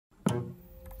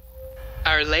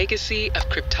Our legacy of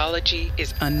cryptology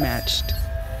is unmatched.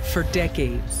 For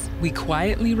decades, we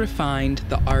quietly refined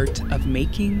the art of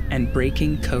making and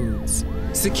breaking codes,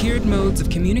 secured modes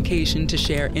of communication to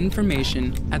share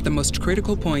information at the most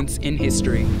critical points in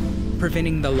history,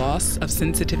 preventing the loss of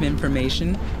sensitive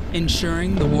information,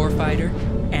 ensuring the warfighter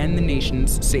and the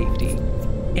nation's safety.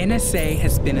 NSA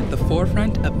has been at the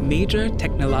forefront of major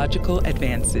technological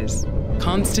advances,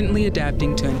 constantly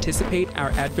adapting to anticipate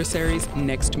our adversary's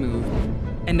next move.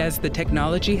 And as the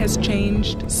technology has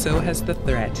changed, so has the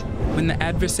threat. When the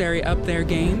adversary upped their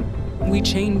game, we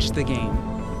changed the game.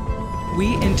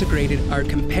 We integrated our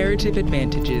comparative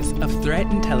advantages of threat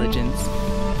intelligence,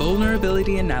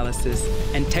 vulnerability analysis,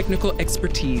 and technical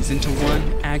expertise into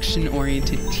one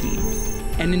action-oriented team.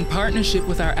 And in partnership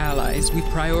with our allies, we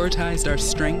prioritized our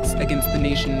strengths against the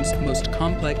nation's most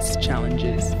complex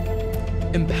challenges,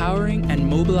 empowering and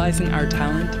mobilizing our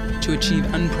talent to achieve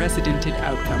unprecedented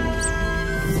outcomes.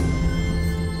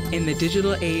 In the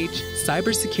digital age,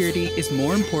 cybersecurity is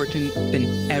more important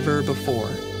than ever before.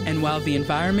 And while the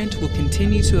environment will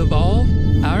continue to evolve,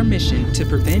 our mission to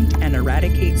prevent and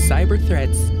eradicate cyber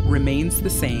threats remains the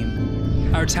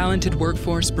same. Our talented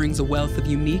workforce brings a wealth of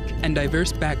unique and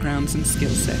diverse backgrounds and skill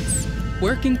sets,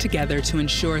 working together to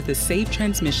ensure the safe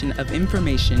transmission of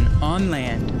information on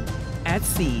land, at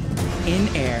sea,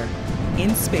 in air,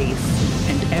 in space,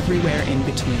 and everywhere in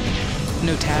between.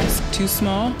 No task too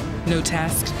small, no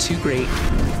task too great.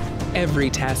 Every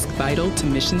task vital to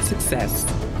mission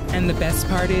success. And the best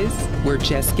part is, we're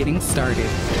just getting started.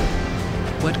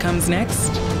 What comes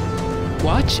next?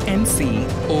 Watch and see,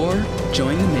 or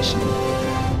join the mission.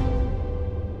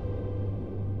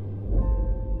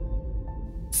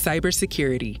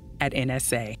 Cybersecurity at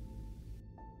NSA.